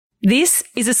This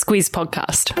is a Squiz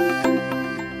podcast.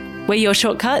 We're your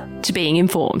shortcut to being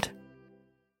informed.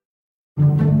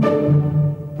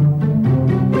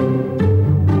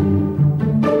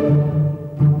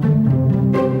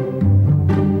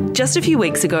 Just a few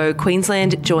weeks ago,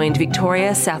 Queensland joined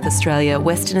Victoria, South Australia,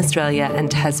 Western Australia and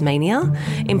Tasmania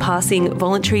in passing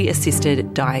voluntary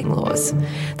assisted dying laws.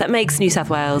 That makes New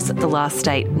South Wales the last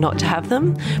state not to have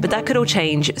them, but that could all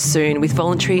change soon with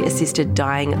voluntary assisted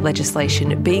dying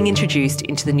legislation being introduced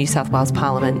into the New South Wales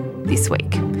Parliament this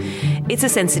week. It's a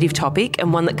sensitive topic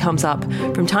and one that comes up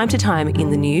from time to time in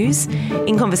the news,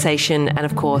 in conversation and,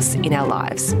 of course, in our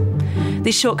lives.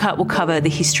 This shortcut will cover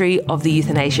the history of the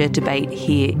euthanasia debate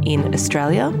here in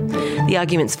Australia, the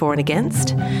arguments for and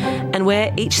against, and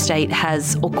where each state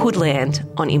has or could land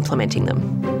on implementing them.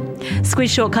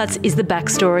 Squiz Shortcuts is the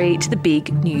backstory to the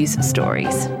big news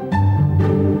stories.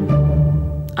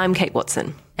 I'm Kate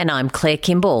Watson. And I'm Claire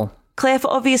Kimball. Claire,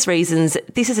 for obvious reasons,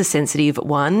 this is a sensitive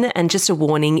one, and just a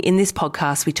warning, in this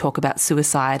podcast we talk about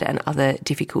suicide and other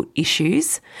difficult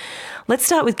issues. Let's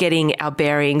start with getting our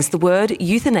bearings. The word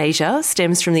euthanasia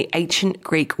stems from the ancient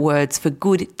Greek words for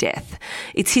good death.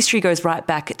 Its history goes right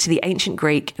back to the ancient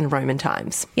Greek and Roman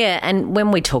times. Yeah, and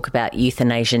when we talk about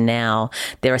euthanasia now,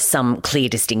 there are some clear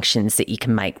distinctions that you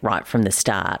can make right from the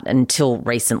start. Until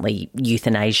recently,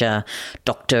 euthanasia,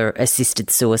 doctor-assisted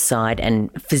suicide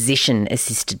and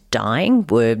physician-assisted dying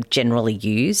were generally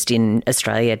used in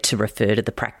Australia to refer to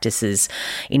the practices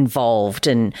involved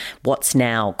and what's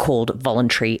now called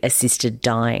voluntary assisted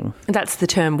dying. That's the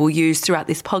term we'll use throughout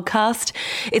this podcast.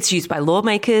 It's used by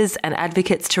lawmakers and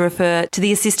advocates to refer to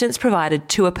the assistance provided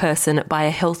to a person by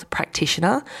a health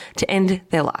practitioner to end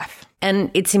their life.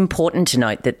 And it's important to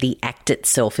note that the act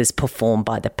itself is performed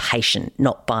by the patient,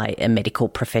 not by a medical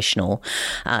professional.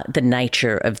 The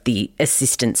nature of the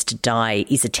assistance to die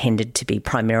is intended to be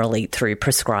primarily through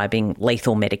prescribing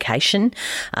lethal medication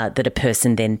that a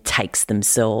person then takes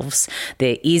themselves.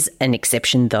 There is an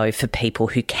exception, though, for people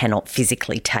who cannot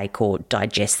physically take or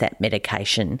digest that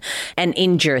medication. And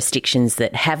in jurisdictions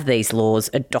that have these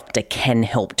laws, a doctor can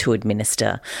help to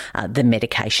administer the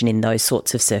medication in those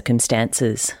sorts of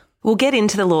circumstances. We'll get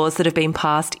into the laws that have been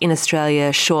passed in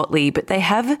Australia shortly, but they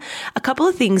have a couple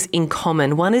of things in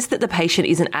common. One is that the patient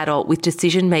is an adult with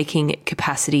decision-making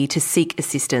capacity to seek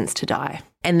assistance to die.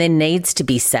 And there needs to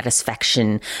be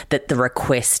satisfaction that the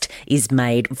request is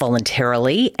made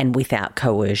voluntarily and without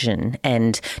coercion.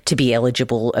 And to be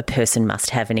eligible, a person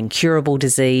must have an incurable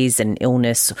disease, an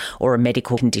illness or a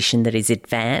medical condition that is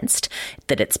advanced,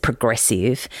 that it's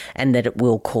progressive and that it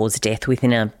will cause death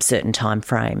within a certain time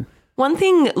frame. One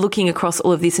thing, looking across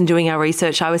all of this and doing our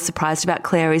research, I was surprised about,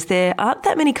 Claire, is there aren't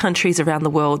that many countries around the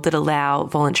world that allow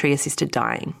voluntary assisted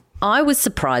dying. I was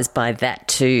surprised by that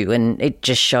too, and it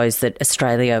just shows that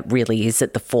Australia really is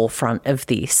at the forefront of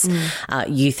this.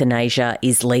 Euthanasia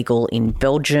is legal in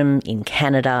Belgium, in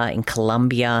Canada, in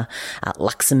Colombia,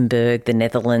 Luxembourg, the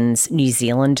Netherlands, New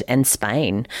Zealand and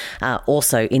Spain.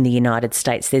 Also in the United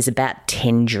States, there's about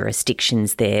 10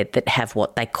 jurisdictions there that have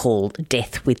what they call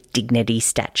death with dignity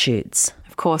statutes.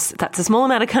 Of course, that's a small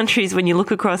amount of countries when you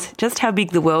look across just how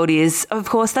big the world is. Of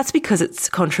course, that's because it's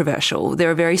controversial.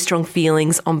 There are very strong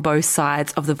feelings on both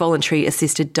sides of the voluntary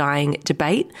assisted dying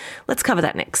debate. Let's cover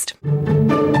that next.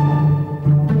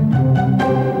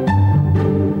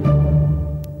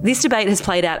 This debate has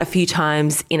played out a few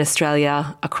times in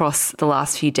Australia across the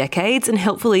last few decades, and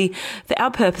helpfully for our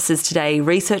purposes today,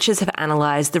 researchers have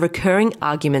analysed the recurring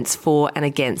arguments for and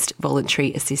against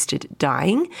voluntary assisted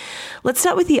dying. Let's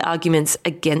start with the arguments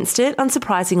against it.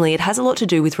 Unsurprisingly, it has a lot to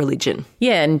do with religion.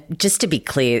 Yeah, and just to be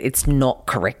clear, it's not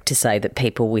correct to say that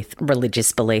people with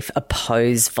religious belief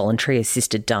oppose voluntary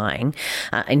assisted dying.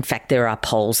 In fact, there are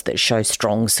polls that show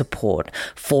strong support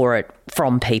for it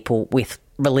from people with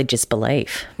religious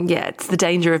belief. Yeah, it's the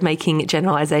danger of making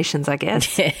generalisations, I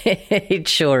guess. It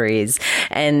sure is.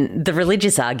 And the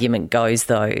religious argument goes,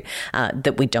 though,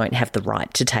 that we don't have the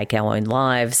right to take our own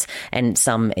lives, and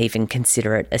some even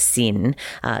consider it a sin.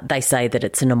 They say that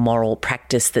it's an immoral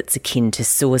practice that's akin to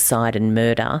suicide and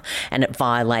murder, and it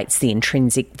violates the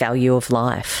intrinsic value of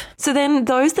life. So then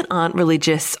those that aren't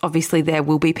religious, obviously there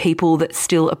will be people that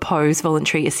still oppose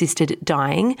voluntary assisted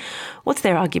dying. What's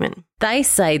their argument? They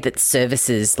say that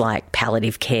services like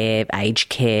palliative care, aged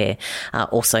care,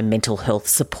 also mental health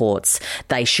supports,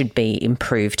 they should be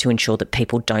improved to ensure that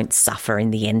people don't suffer in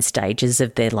the end stages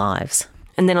of their lives.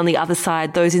 And then on the other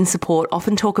side, those in support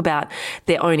often talk about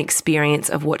their own experience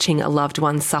of watching a loved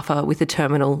one suffer with a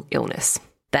terminal illness.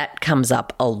 That comes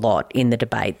up a lot in the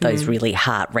debate, those really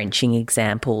heart-wrenching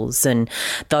examples. And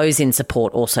those in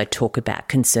support also talk about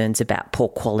concerns about poor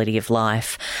quality of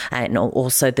life and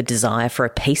also the desire for a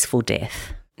peaceful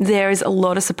death. There is a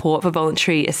lot of support for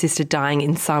voluntary assisted dying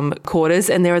in some quarters,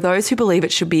 and there are those who believe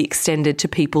it should be extended to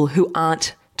people who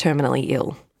aren't terminally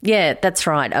ill. Yeah, that's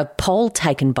right. A poll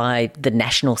taken by the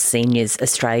National Seniors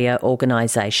Australia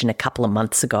organisation a couple of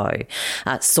months ago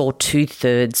saw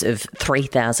 2/3 of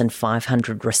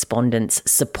 3,500 respondents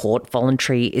support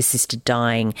voluntary assisted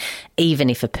dying, even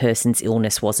if a person's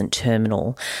illness wasn't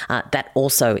terminal. That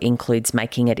also includes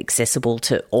making it accessible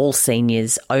to all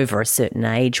seniors over a certain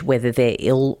age, whether they're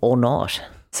ill or not.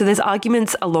 So there's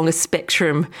arguments along a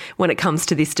spectrum when it comes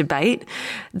to this debate.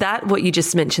 That, what you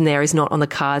just mentioned there, is not on the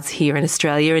cards here in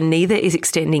Australia, and neither is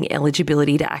extending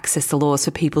eligibility to access the laws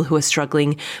for people who are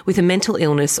struggling with a mental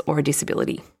illness or a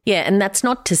disability. Yeah, and that's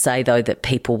not to say, though, that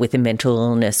people with a mental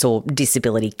illness or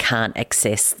disability can't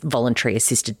access voluntary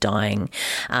assisted dying,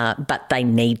 but they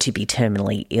need to be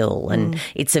terminally ill. And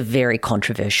it's a very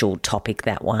controversial topic,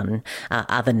 that one.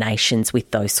 Other nations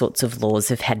with those sorts of laws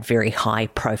have had very high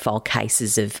profile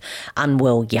cases of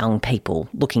unwell young people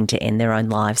looking to end their own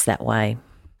lives that way.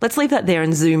 Let's leave that there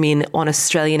and zoom in on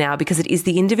Australia now, because it is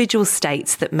the individual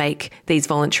states that make these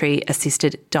voluntary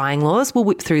assisted dying laws. We'll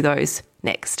whip through those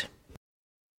next.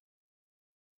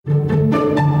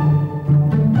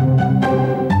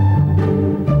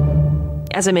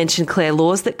 As I mentioned, Claire,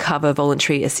 laws that cover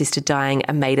voluntary assisted dying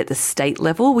are made at the state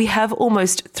level. We have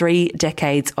almost 3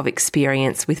 decades of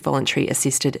experience with voluntary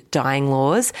assisted dying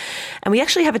laws, and we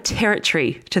actually have a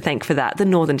territory to thank for that, the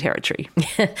Northern Territory.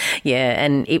 Yeah,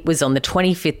 and it was on the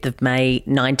 25th of May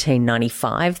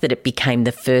 1995 that it became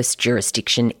the first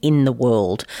jurisdiction in the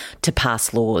world to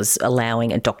pass laws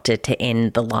allowing a doctor to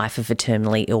end the life of a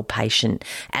terminally ill patient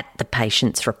at the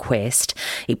patient's request.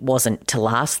 It wasn't to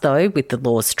last, though, with the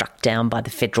laws struck down by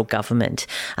the federal government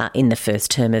in the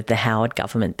first term of the Howard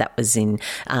government. That was in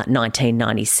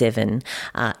 1997.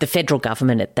 The federal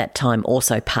government at that time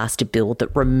also passed a bill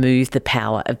that removed the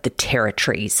power of the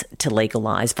territories to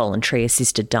legalise voluntary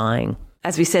assisted dying.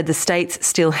 As we said, the states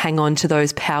still hang on to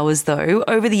those powers, though.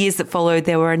 Over the years that followed,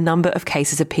 there were a number of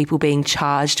cases of people being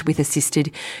charged with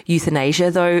assisted euthanasia,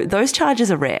 though those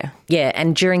charges are rare. Yeah,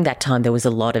 and during that time, there was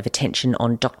a lot of attention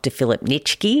on Dr. Philip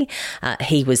Nitschke.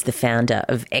 He was the founder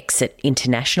of Exit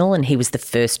International, and he was the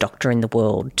first doctor in the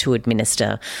world to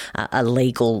administer a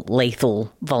legal,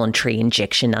 lethal, voluntary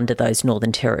injection under those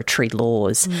Northern Territory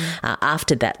laws.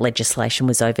 After that legislation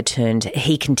was overturned,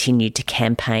 he continued to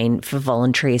campaign for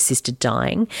voluntary assisted dying.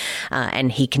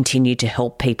 And he continued to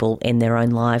help people end their own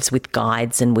lives with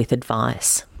guides and with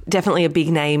advice. Definitely a big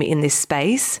name in this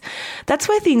space. That's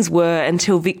where things were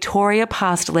until Victoria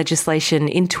passed legislation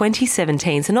in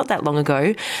 2017, so not that long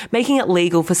ago, making it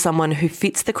legal for someone who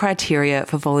fits the criteria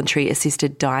for voluntary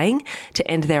assisted dying to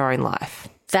end their own life.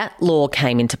 That law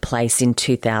came into place in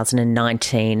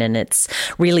 2019, and it's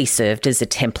really served as a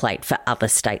template for other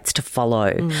states to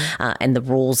follow. And the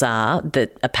rules are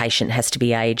that a patient has to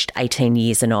be aged 18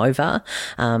 years and over,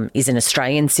 is an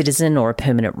Australian citizen or a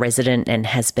permanent resident, and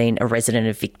has been a resident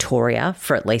of Victoria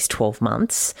for at least 12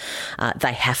 months.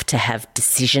 They have to have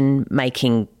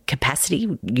decision-making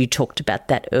capacity, you talked about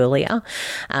that earlier,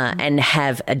 and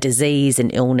have a disease, an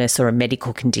illness or a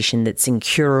medical condition that's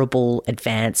incurable,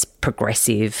 advanced,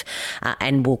 progressive,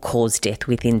 and will cause death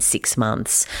within 6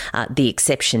 months. The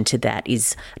exception to that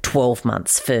is 12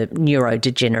 months for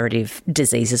neurodegenerative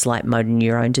diseases like motor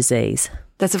neurone disease.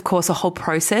 That's, of course, a whole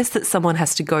process that someone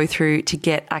has to go through to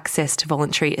get access to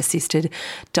voluntary assisted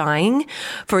dying.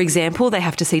 For example, they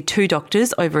have to see 2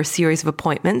 doctors over a series of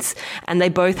appointments, and they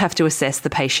both have to assess the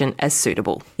patient as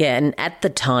suitable. Yeah, and at the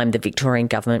time, the Victorian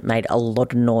government made a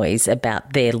lot of noise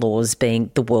about their laws being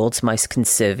the world's most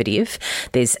conservative.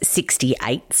 There's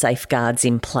 68 safeguards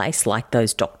in place, like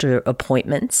those doctor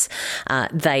appointments.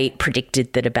 They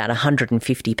predicted that about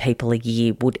 150 people a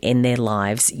year would end their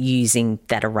lives using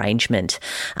that arrangement.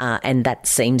 And that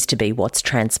seems to be what's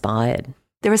transpired.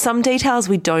 There are some details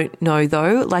we don't know,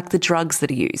 though, like the drugs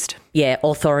that are used. Yeah,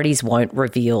 authorities won't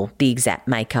reveal the exact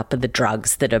makeup of the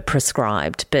drugs that are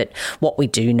prescribed, but what we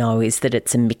do know is that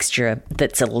it's a mixture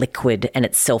that's a liquid and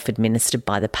it's self-administered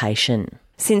by the patient.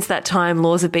 Since that time,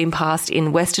 laws have been passed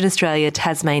in Western Australia,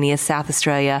 Tasmania, South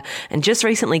Australia, and just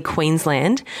recently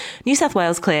Queensland. New South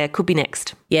Wales, Claire, could be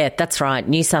next. Yeah, that's right.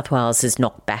 New South Wales has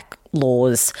knocked back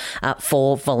laws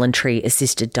for voluntary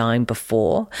assisted dying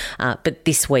before, but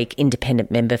this week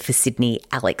Independent Member for Sydney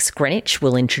Alex Greenwich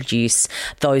will introduce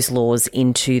those laws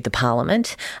into the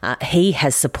Parliament. He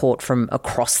has support from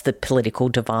across the political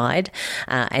divide,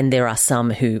 and there are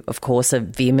some who, of course, are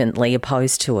vehemently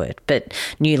opposed to it. But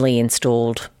newly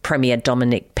installed Premier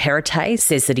Dominic Perrottet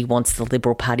says that he wants the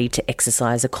Liberal Party to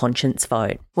exercise a conscience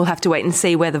vote. We'll have to wait and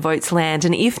see where the votes land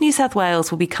and if New South Wales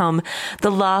will become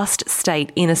the last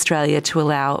state in Australia to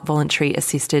allow voluntary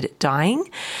assisted dying.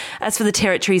 As for the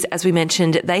territories, as we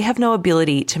mentioned, they have no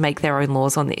ability to make their own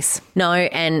laws on this. No,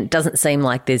 and doesn't seem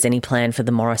like there's any plan for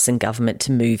the Morrison government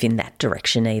to move in that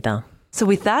direction either. So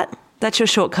with that, that's your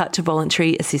shortcut to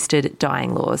voluntary assisted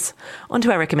dying laws. On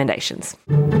to our recommendations.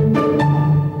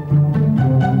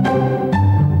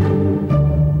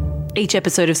 Each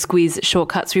episode of Squiz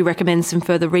Shortcuts, we recommend some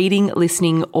further reading,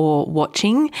 listening or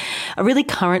watching. A really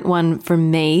current one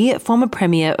from me, former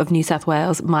Premier of New South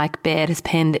Wales, Mike Baird, has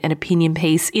penned an opinion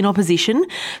piece in opposition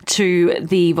to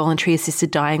the voluntary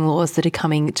assisted dying laws that are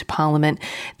coming to Parliament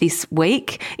this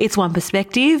week. It's one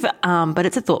perspective, but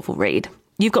it's a thoughtful read.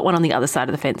 You've got one on the other side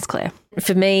of the fence, Claire.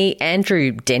 For me, Andrew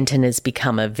Denton has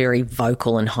become a very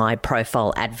vocal and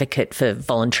high-profile advocate for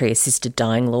voluntary assisted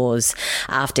dying laws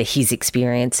after his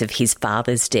experience of his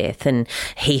father's death, and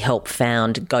he helped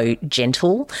found Go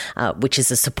Gentle, which is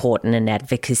a support and an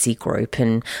advocacy group,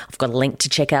 and I've got a link to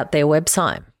check out their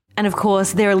website. And of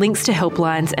course, there are links to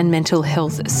helplines and mental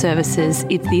health services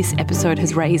if this episode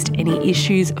has raised any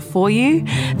issues for you.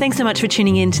 Thanks so much for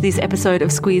tuning in to this episode of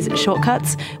Squiz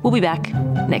Shortcuts. We'll be back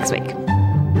next week.